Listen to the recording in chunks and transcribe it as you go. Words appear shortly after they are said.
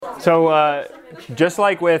So just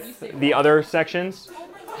like with the other sections,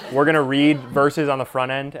 we're going to read verses on the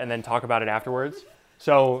front end and then talk about it afterwards.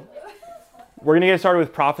 So we're going to get started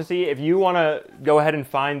with prophecy. If you want to go ahead and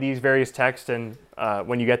find these various texts, and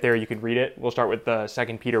when you get there, you can read it. We'll start with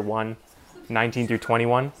 2 Peter 1, 19 through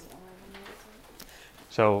 21.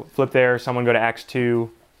 So flip there. Someone go to Acts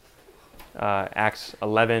 2, Acts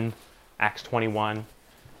 11, Acts 21,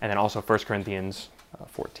 and then also 1 Corinthians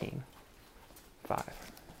 14, 5.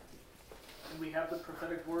 And we have the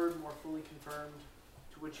prophetic word more fully confirmed,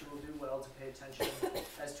 to which you will do well to pay attention,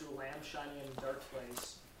 as to a lamp shining in a dark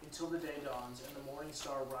place, until the day dawns and the morning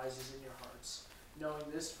star rises in your hearts, knowing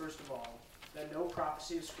this first of all, that no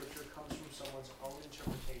prophecy of Scripture comes from someone's own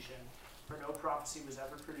interpretation, for no prophecy was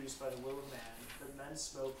ever produced by the will of man, but men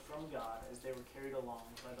spoke from God as they were carried along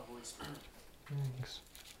by the Holy Spirit. Thanks.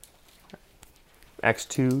 Acts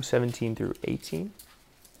 2, 17 through 18.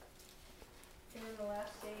 And in the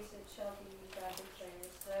last days it shall be, God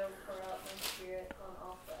declares, that I will pour out my spirit on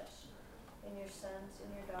all flesh, and your sons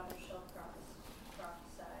and your daughters shall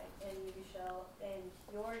prophesy, and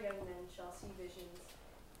your young men shall see visions,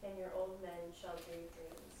 and your old men shall dream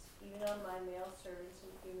dreams. Even on my male servants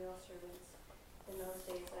and female servants, in those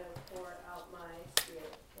days I will pour out my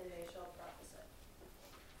spirit, and they shall prophesy.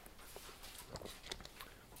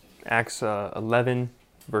 Acts 11,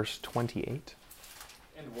 verse 28.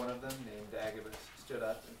 And one of them, named Agabus, stood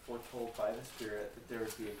up and foretold by the Spirit that there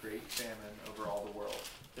would be a great famine over all the world.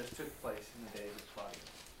 This took place in the days of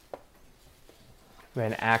Claudius.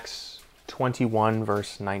 Then Acts 21,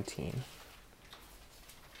 verse 19.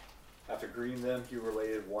 After greeting them, he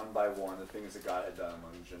related one by one the things that God had done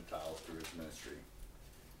among the Gentiles through his ministry.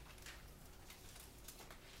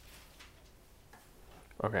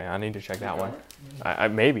 Okay, I need to check that one.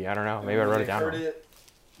 Maybe, I don't know. Maybe I wrote it down wrong. They heard it,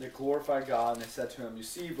 they glorified God, and they said to him, "You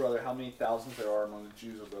see, brother, how many thousands there are among the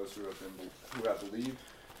Jews of those who have believed.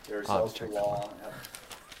 They are zealous for law."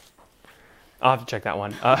 I'll have to check that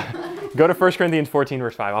one. Go to 1 Corinthians 14,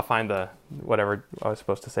 verse 5. I'll find whatever I was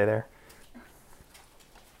supposed to say there.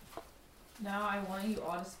 Now I want you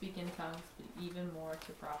all to speak in tongues, but even more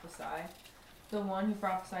to prophesy. The one who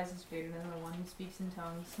prophesies is greater than the one who speaks in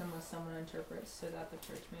tongues, unless someone interprets, so that the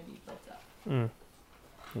church may be built up.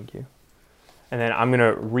 Thank you. And then I'm going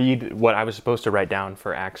to read what I was supposed to write down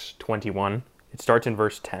for Acts 21. It starts in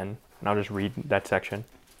verse 10, and I'll just read that section.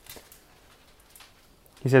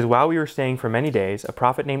 He says, "While we were staying for many days, a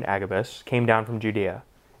prophet named Agabus came down from Judea.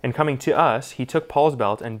 And coming to us, he took Paul's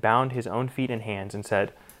belt and bound his own feet and hands and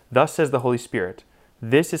said, 'Thus says the Holy Spirit,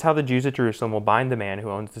 this is how the Jews at Jerusalem will bind the man who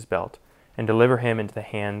owns this belt, and deliver him into the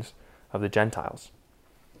hands of the Gentiles.'"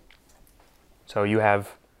 So you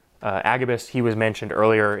have Agabus. He was mentioned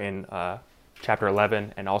earlier in chapter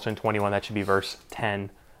 11 and also in 21. That should be verse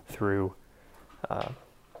 10 through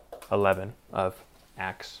 11 of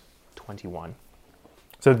Acts 21.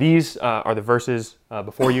 So these are the verses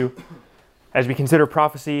before you as we consider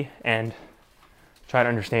prophecy and try to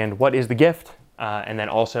understand what is the gift, and then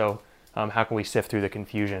also how can we sift through the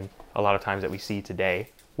confusion a lot of times that we see today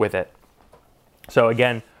with it. So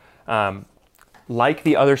again, like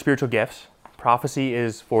the other spiritual gifts, prophecy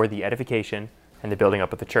is for the edification and the building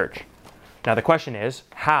up of the church. Now the question is,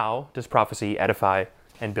 how does prophecy edify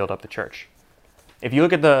and build up the church? If you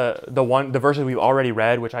look at the verses we've already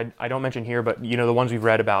read, which I don't mention here, but you know the ones we've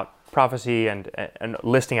read about prophecy and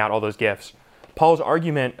listing out all those gifts, Paul's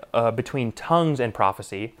argument between tongues and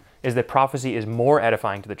prophecy is that prophecy is more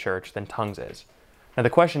edifying to the church than tongues is. Now the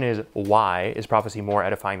question is, why is prophecy more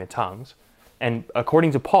edifying than tongues? And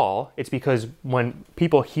according to Paul, it's because when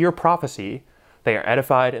people hear prophecy, they are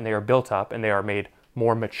edified and they are built up and they are made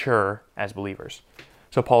more mature as believers.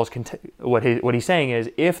 So Paul's what he's saying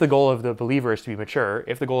is, if the goal of the believer is to be mature,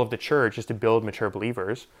 if the goal of the church is to build mature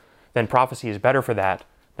believers, then prophecy is better for that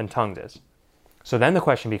than tongues is. So then the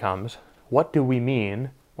question becomes, what do we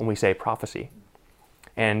mean when we say prophecy?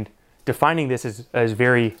 And defining this is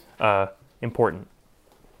very important,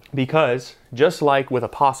 because just like with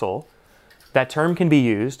apostle, that term can be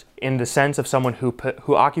used in the sense of someone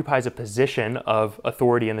who occupies a position of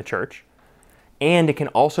authority in the church, and it can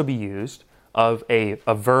also be used of a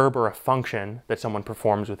verb or a function that someone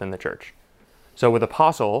performs within the church. So with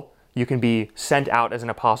apostle, you can be sent out as an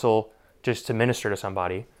apostle just to minister to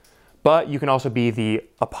somebody, but you can also be the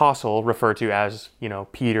apostle referred to as,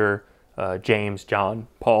 Peter, James, John,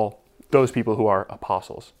 Paul, those people who are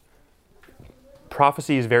apostles.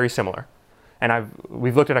 Prophecy is very similar. And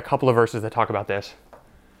we've looked at a couple of verses that talk about this.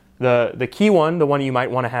 The key one, the one you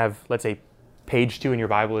might want to have, let's say, page 2 in your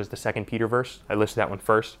Bible, is the 2 Peter verse. I listed that one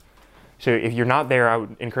first. So if you're not there, I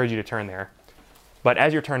would encourage you to turn there. But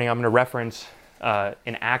as you're turning, I'm going to reference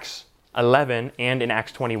in Acts 11 and in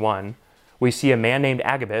Acts 21, we see a man named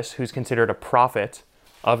Agabus who's considered a prophet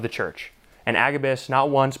of the church. And Agabus, not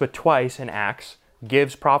once but twice in Acts,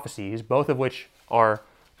 gives prophecies, both of which are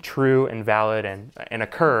true and valid and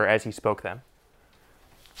occur as he spoke them.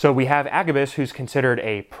 So we have Agabus, who's considered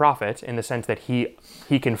a prophet in the sense that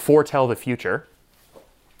he can foretell the future.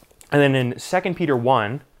 And then in 2 Peter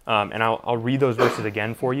 1, and I'll read those verses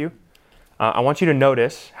again for you, I want you to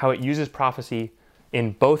notice how it uses prophecy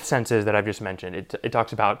in both senses that I've just mentioned. It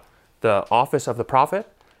talks about the office of the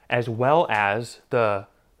prophet as well as the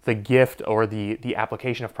gift or the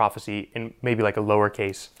application of prophecy in maybe like a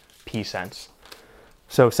lowercase p sense.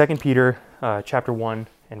 So 2 Peter chapter 1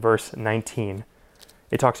 and verse 19,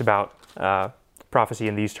 it talks about prophecy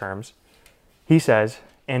in these terms. He says,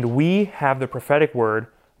 "And we have the prophetic word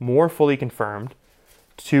more fully confirmed,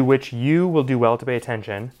 to which you will do well to pay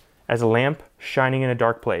attention, as a lamp shining in a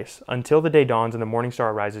dark place, until the day dawns and the morning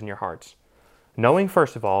star rises in your hearts. Knowing,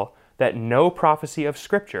 first of all, that no prophecy of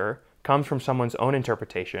Scripture comes from someone's own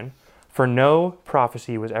interpretation, for no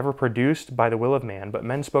prophecy was ever produced by the will of man, but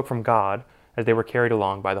men spoke from God as they were carried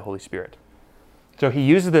along by the Holy Spirit." So he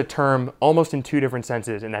uses the term almost in two different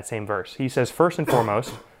senses in that same verse. He says, first and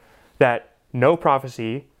foremost, that no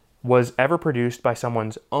prophecy was ever produced by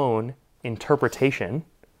someone's own interpretation.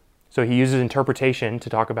 So he uses interpretation to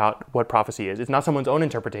talk about what prophecy is. It's not someone's own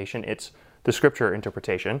interpretation, it's the Scripture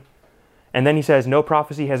interpretation. And then he says, no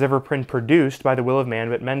prophecy has ever been produced by the will of man,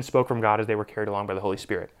 but men spoke from God as they were carried along by the Holy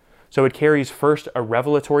Spirit. So it carries first a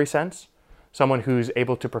revelatory sense, someone who's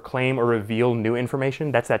able to proclaim or reveal new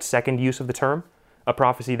information. That's that second use of the term, a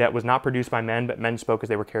prophecy that was not produced by men, but men spoke as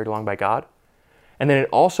they were carried along by God. And then it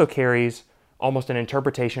also carries almost an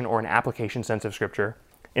interpretation or an application sense of Scripture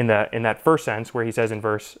in that first sense where he says in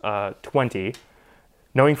verse 20,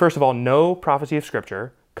 knowing first of all, no prophecy of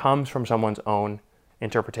Scripture comes from someone's own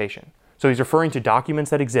interpretation. So he's referring to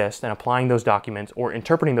documents that exist and applying those documents or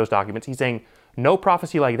interpreting those documents. He's saying no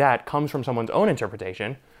prophecy like that comes from someone's own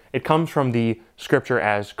interpretation. It comes from the Scripture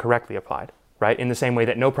as correctly applied, right? In the same way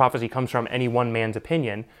that no prophecy comes from any one man's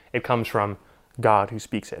opinion, it comes from God who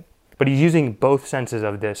speaks it. But he's using both senses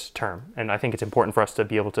of this term, and I think it's important for us to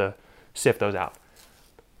be able to sift those out.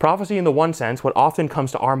 Prophecy in the one sense, what often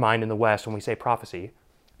comes to our mind in the West when we say prophecy,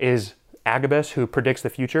 is Agabus who predicts the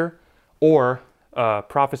future, or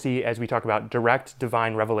prophecy as we talk about direct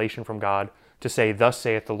divine revelation from God to say, thus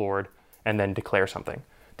saith the Lord, and then declare something.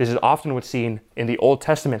 This is often what's seen in the Old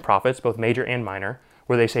Testament prophets, both major and minor,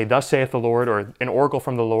 where they say, thus saith the Lord, or an oracle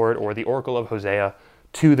from the Lord, or the oracle of Hosea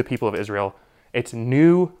to the people of Israel. It's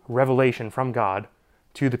new revelation from God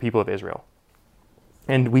to the people of Israel.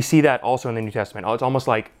 And we see that also in the New Testament. It's almost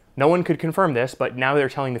like no one could confirm this, but now they're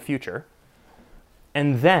telling the future.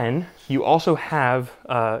 And then you also have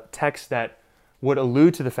texts that would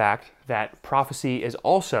allude to the fact that prophecy is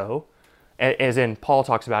also, as in Paul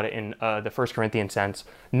talks about it in the 1 Corinthians sense,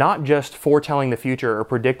 not just foretelling the future or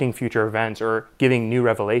predicting future events or giving new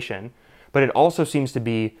revelation, but it also seems to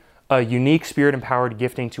be a unique Spirit-empowered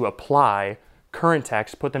gifting to apply current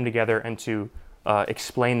texts, put them together, and to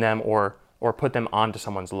explain them or put them onto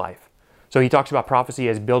someone's life. So he talks about prophecy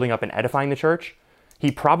as building up and edifying the church. He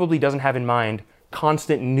probably doesn't have in mind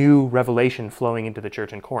constant new revelation flowing into the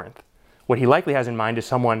church in Corinth. What he likely has in mind is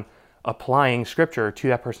someone applying Scripture to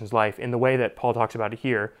that person's life in the way that Paul talks about it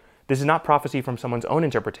here. This is not prophecy from someone's own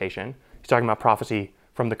interpretation. He's talking about prophecy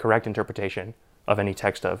from the correct interpretation of any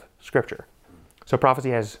text of Scripture. So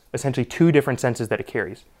prophecy has essentially two different senses that it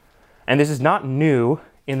carries. And this is not new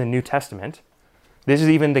in the New Testament. This is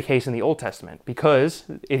even the case in the Old Testament, because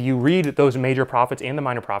if you read those major prophets and the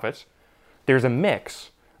minor prophets, there's a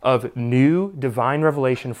mix of new divine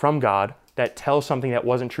revelation from God that tells something that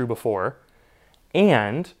wasn't true before,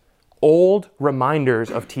 and old reminders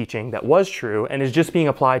of teaching that was true and is just being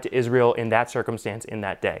applied to Israel in that circumstance in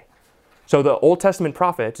that day. So the Old Testament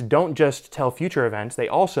prophets don't just tell future events, they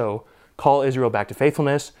also call Israel back to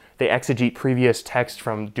faithfulness. They exegete previous texts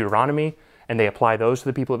from Deuteronomy, and they apply those to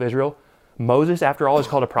the people of Israel. Moses, after all, is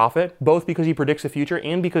called a prophet, both because he predicts the future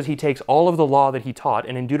and because he takes all of the law that he taught,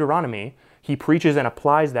 and in Deuteronomy, he preaches and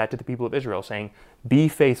applies that to the people of Israel, saying, be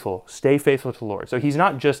faithful, stay faithful to the Lord. So he's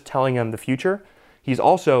not just telling them the future, he's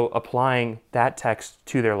also applying that text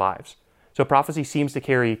to their lives. So prophecy seems to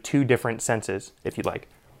carry two different senses, if you'd like.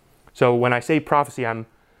 So when I say prophecy, I'm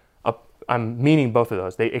meaning both of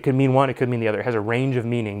those. It could mean one, it could mean the other. It has a range of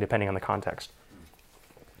meaning depending on the context.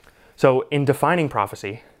 So in defining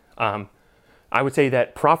prophecy, I would say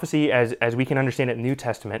that prophecy, as we can understand it in the New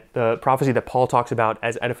Testament, the prophecy that Paul talks about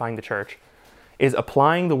as edifying the church, is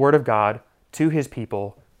applying the Word of God to his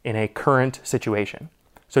people in a current situation.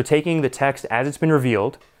 So taking the text as it's been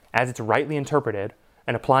revealed, as it's rightly interpreted,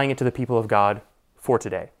 and applying it to the people of God for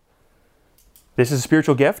today. This is a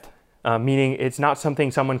spiritual gift, meaning it's not something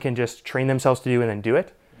someone can just train themselves to do and then do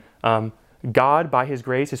it. God, by his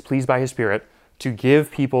grace, is pleased by his Spirit to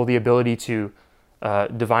give people the ability to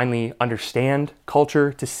divinely understand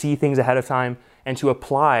culture, to see things ahead of time, and to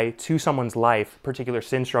apply to someone's life particular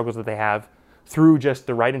sin struggles that they have through just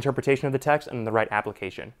the right interpretation of the text and the right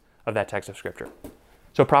application of that text of Scripture.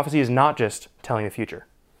 So prophecy is not just telling the future.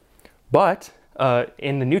 But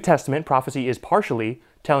in the New Testament, prophecy is partially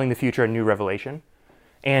telling the future and new revelation.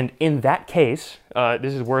 And in that case,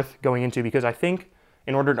 this is worth going into because I think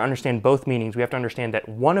in order to understand both meanings, we have to understand that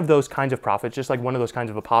one of those kinds of prophets, just like one of those kinds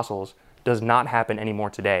of apostles, does not happen anymore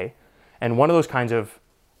today. And one of those kinds of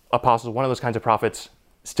apostles, one of those kinds of prophets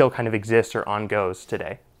still kind of exists or on-goes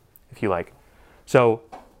today, if you like. So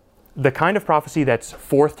the kind of prophecy that's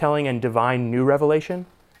forthtelling and divine new revelation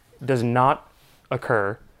does not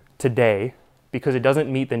occur today because it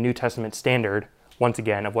doesn't meet the New Testament standard, once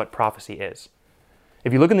again, of what prophecy is.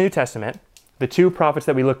 If you look in the New Testament, the two prophets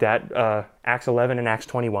that we looked at, Acts 11 and Acts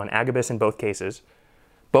 21, Agabus in both cases,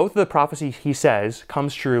 both of the prophecies he says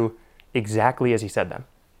comes true exactly as he said them.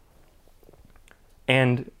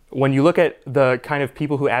 And when you look at the kind of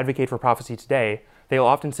people who advocate for prophecy today, they'll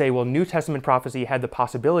often say, well, New Testament prophecy had the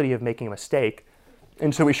possibility of making a mistake,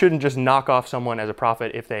 and so we shouldn't just knock off someone as a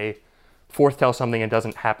prophet if they forthtell something and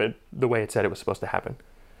doesn't happen the way it said it was supposed to happen.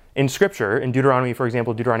 In Scripture, in Deuteronomy, for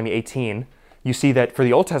example, Deuteronomy 18, you see that for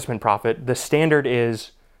the Old Testament prophet, the standard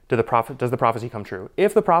is, does the prophecy come true?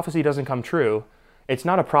 If the prophecy doesn't come true, it's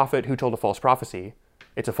not a prophet who told a false prophecy,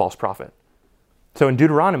 it's a false prophet. So in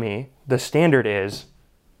Deuteronomy, the standard is,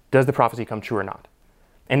 does the prophecy come true or not?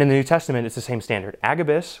 And in the New Testament, it's the same standard.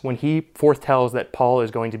 Agabus, when he forthtells that Paul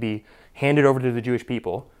is going to be handed over to the Jewish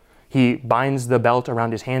people, he binds the belt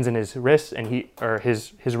around his hands and his wrists, and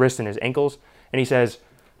his wrists and his ankles, and he says,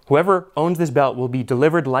 whoever owns this belt will be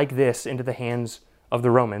delivered like this into the hands of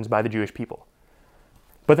the Romans by the Jewish people.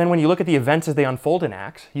 But then when you look at the events as they unfold in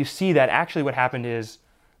Acts, you see that actually what happened is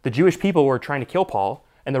the Jewish people were trying to kill Paul,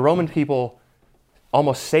 and the Roman people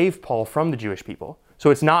almost saved Paul from the Jewish people.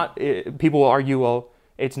 So it's not, people will argue, well,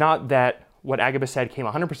 it's not that what Agabus said came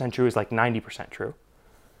 100% true, is like 90% true.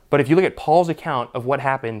 But if you look at Paul's account of what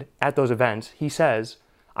happened at those events, he says,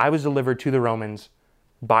 I was delivered to the Romans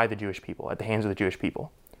by the Jewish people, at the hands of the Jewish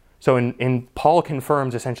people. So in Paul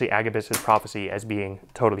confirms essentially Agabus' prophecy as being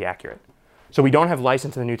totally accurate. So we don't have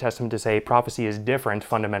license in the New Testament to say prophecy is different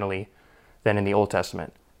fundamentally than in the Old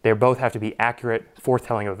Testament. They both have to be accurate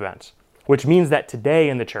forthtelling of events, which means that today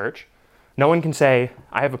in the church, no one can say,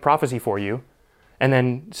 I have a prophecy for you, and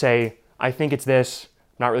then say, I think it's this,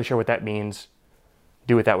 not really sure what that means,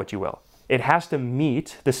 do with that what you will. It has to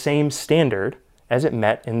meet the same standard as it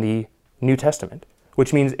met in the New Testament,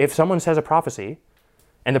 which means if someone says a prophecy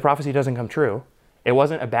and the prophecy doesn't come true, it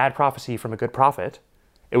wasn't a bad prophecy from a good prophet,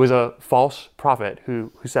 it was a false prophet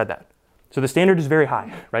who said that. So the standard is very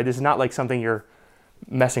high, right? This is not like something you're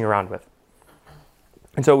messing around with.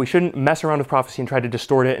 And so we shouldn't mess around with prophecy and try to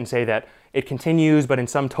distort it and say that it continues, but in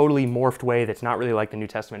some totally morphed way that's not really like the New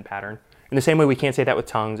Testament pattern. In the same way we can't say that with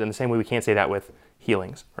tongues, and the same way we can't say that with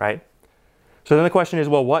healings, right? So then the question is,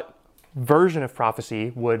 well, what version of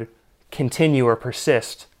prophecy would continue or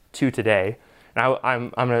persist to today? And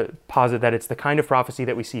I'm going to posit that it's the kind of prophecy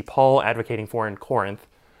that we see Paul advocating for in Corinth,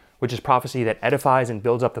 which is prophecy that edifies and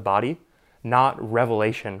builds up the body, not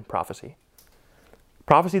revelation prophecy.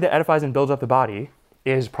 Prophecy that edifies and builds up the body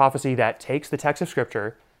is prophecy that takes the text of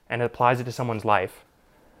Scripture and applies it to someone's life.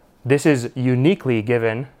 This is uniquely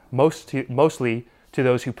given mostly to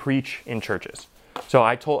those who preach in churches. So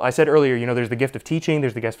I said earlier, there's the gift of teaching,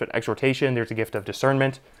 there's the gift of exhortation, there's the gift of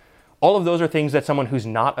discernment. All of those are things that someone who's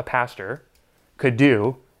not a pastor could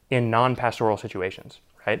do in non-pastoral situations,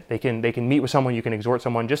 right? They can meet with someone, you can exhort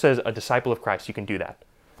someone, just as a disciple of Christ, you can do that.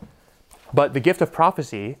 But the gift of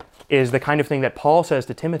prophecy is the kind of thing that Paul says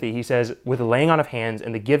to Timothy. He says, with the laying on of hands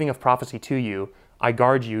and the giving of prophecy to you, I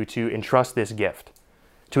guard you to entrust this gift,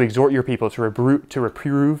 to exhort your people, to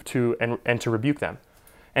reprove, and to rebuke them.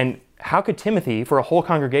 And how could Timothy, for a whole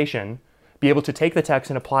congregation, be able to take the text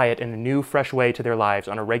and apply it in a new, fresh way to their lives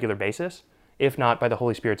on a regular basis, if not by the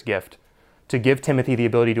Holy Spirit's gift, to give Timothy the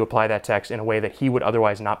ability to apply that text in a way that he would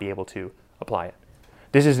otherwise not be able to apply it?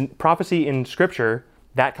 This is prophecy in Scripture.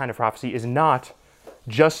 That kind of prophecy is not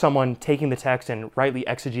just someone taking the text and rightly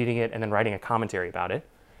exegeting it and then writing a commentary about it.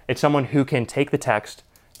 It's someone who can take the text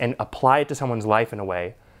and apply it to someone's life in a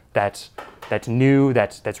way that's new,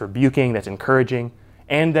 that's rebuking, that's encouraging,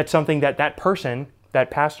 and that's something that person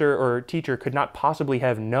that pastor or teacher could not possibly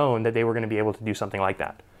have known that they were going to be able to do something like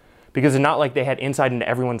that. Because it's not like they had insight into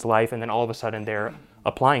everyone's life and then all of a sudden they're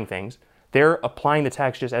applying things. They're applying the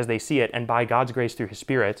text just as they see it, and by God's grace through his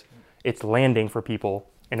Spirit, it's landing for people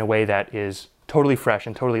in a way that is totally fresh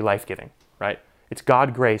and totally life-giving, right? It's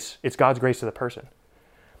God's grace to the person.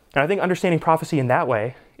 And I think understanding prophecy in that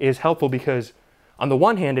way is helpful because on the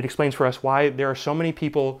one hand, it explains for us why there are so many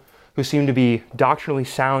people who seem to be doctrinally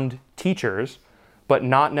sound teachers, but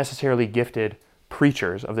not necessarily gifted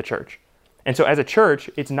preachers of the church. And so as a church,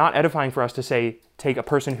 it's not edifying for us to say, take a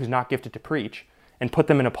person who's not gifted to preach and put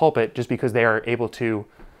them in a pulpit just because they are able to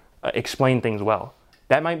explain things well.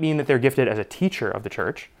 That might mean that they're gifted as a teacher of the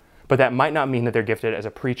church, but that might not mean that they're gifted as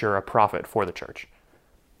a preacher or a prophet for the church.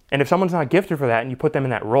 And if someone's not gifted for that and you put them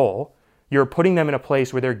in that role, you're putting them in a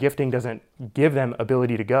place where their gifting doesn't give them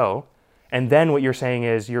ability to go. And then what you're saying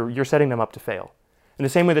is you're setting them up to fail. In the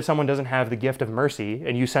same way that someone doesn't have the gift of mercy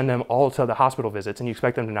and you send them all to the hospital visits and you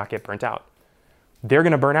expect them to not get burnt out. They're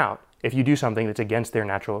going to burn out if you do something that's against their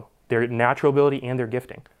natural ability and their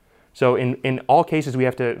gifting. So in all cases, we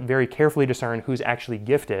have to very carefully discern who's actually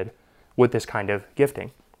gifted with this kind of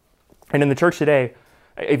gifting. And in the church today,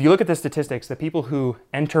 if you look at the statistics, the people who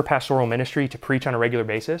enter pastoral ministry to preach on a regular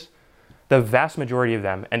basis, the vast majority of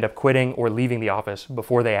them end up quitting or leaving the office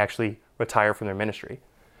before they actually retire from their ministry.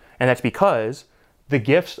 And that's because the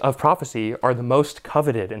gifts of prophecy are the most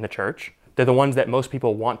coveted in the church. They're the ones that most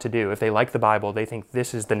people want to do. If they like the Bible, they think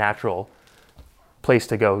this is the natural place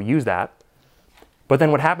to go use that. But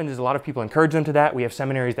then what happens is a lot of people encourage them to that. We have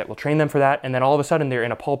seminaries that will train them for that. And then all of a sudden they're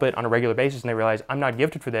in a pulpit on a regular basis and they realize, I'm not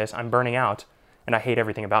gifted for this, I'm burning out, and I hate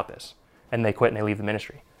everything about this. And they quit and they leave the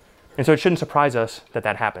ministry. And so it shouldn't surprise us that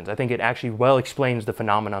that happens. I think it actually well explains the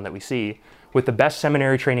phenomenon that we see with the best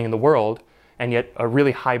seminary training in the world and yet a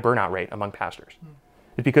really high burnout rate among pastors.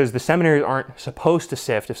 It's because the seminaries aren't supposed to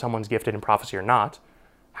sift if someone's gifted in prophecy or not.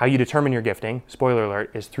 How you determine your gifting, spoiler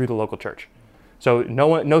alert, is through the local church. So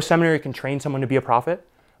no seminary can train someone to be a prophet.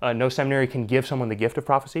 No seminary can give someone the gift of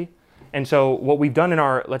prophecy. And so what we've done in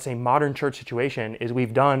our, let's say, modern church situation is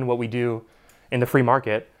we've done what we do in the free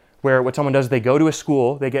market, where what someone does is they go to a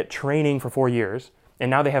school, they get training for 4 years, and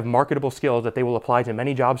now they have marketable skills that they will apply to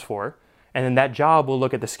many jobs for. And then that job will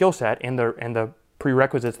look at the skill set and the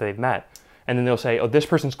prerequisites that they've met. And then they'll say, oh, this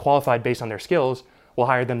person's qualified based on their skills. We'll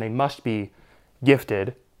hire them. They must be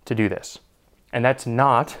gifted to do this. And that's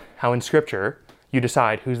not how in Scripture you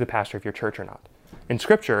decide who's the pastor of your church or not. In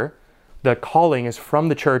Scripture, the calling is from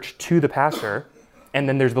the church to the pastor, and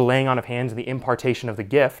then there's the laying on of hands and the impartation of the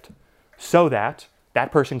gift so that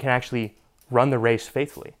that person can actually run the race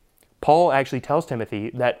faithfully. Paul actually tells Timothy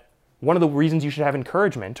that one of the reasons you should have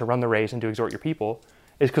encouragement to run the race and to exhort your people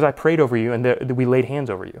is because I prayed over you and we laid hands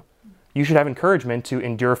over you. You should have encouragement to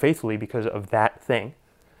endure faithfully because of that thing.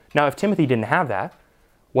 Now, if Timothy didn't have that,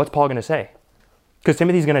 what's Paul going to say? Because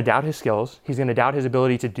Timothy's going to doubt his skills. He's going to doubt his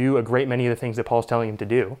ability to do a great many of the things that Paul's telling him to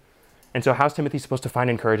do. And so how's Timothy supposed to find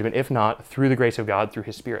encouragement, if not through the grace of God, through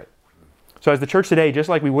his Spirit? So as the church today, just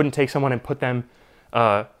like we wouldn't take someone and put them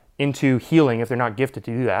into healing if they're not gifted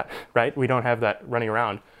to do that, right? We don't have that running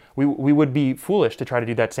around. We would be foolish to try to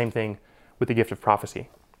do that same thing with the gift of prophecy.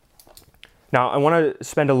 Now, I want to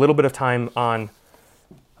spend a little bit of time on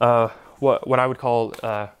what I would call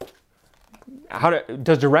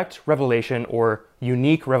does direct revelation or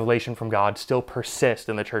unique revelation from God still persist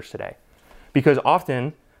in the church today? Because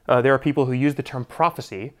often there are people who use the term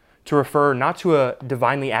prophecy to refer not to a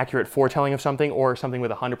divinely accurate foretelling of something or something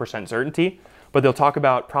with 100% certainty, but they'll talk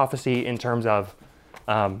about prophecy in terms of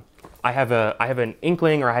I have an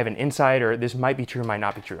inkling or I have an insight or this might be true, might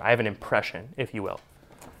not be true. I have an impression, if you will.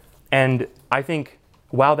 And I think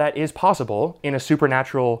while that is possible in a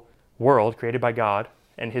supernatural world created by God,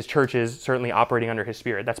 and his church is certainly operating under his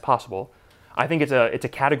Spirit, that's possible. I think it's a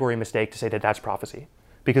category mistake to say that that's prophecy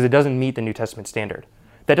because it doesn't meet the New Testament standard.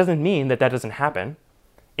 That doesn't mean that doesn't happen.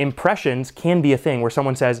 Impressions can be a thing where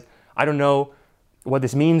someone says, I don't know what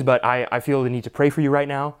this means, but I feel the need to pray for you right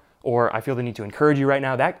now, or I feel the need to encourage you right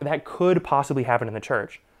now. That could possibly happen in the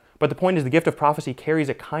church. But the point is the gift of prophecy carries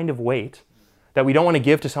a kind of weight that we don't want to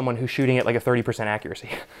give to someone who's shooting at like a 30% accuracy.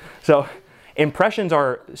 So impressions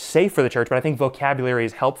are safe for the church, but I think vocabulary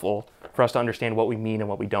is helpful for us to understand what we mean and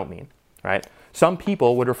what we don't mean, right? Some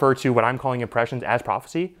people would refer to what I'm calling impressions as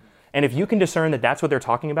prophecy. And if you can discern that that's what they're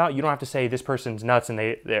talking about, you don't have to say this person's nuts and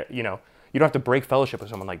you don't have to break fellowship with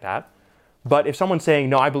someone like that. But if someone's saying,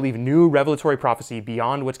 no, I believe new revelatory prophecy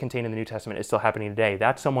beyond what's contained in the New Testament is still happening today,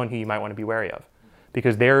 that's someone who you might want to be wary of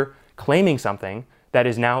because they're claiming something that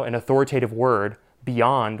is now an authoritative word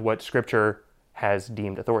beyond what Scripture has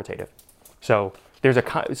deemed authoritative. So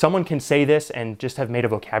someone can say this and just have made a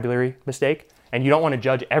vocabulary mistake, and you don't want to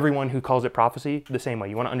judge everyone who calls it prophecy the same way.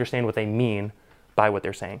 You want to understand what they mean by what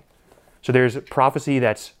they're saying. So there's prophecy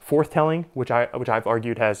that's forthtelling, which I've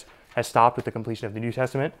argued has stopped with the completion of the New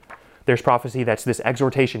Testament. There's prophecy that's this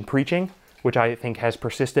exhortation preaching, which I think has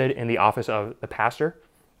persisted in the office of the pastor.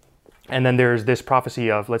 And then there's this prophecy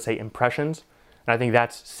of, let's say, impressions. And I think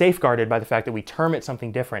that's safeguarded by the fact that we term it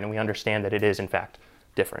something different and we understand that it is, in fact,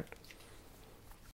 different.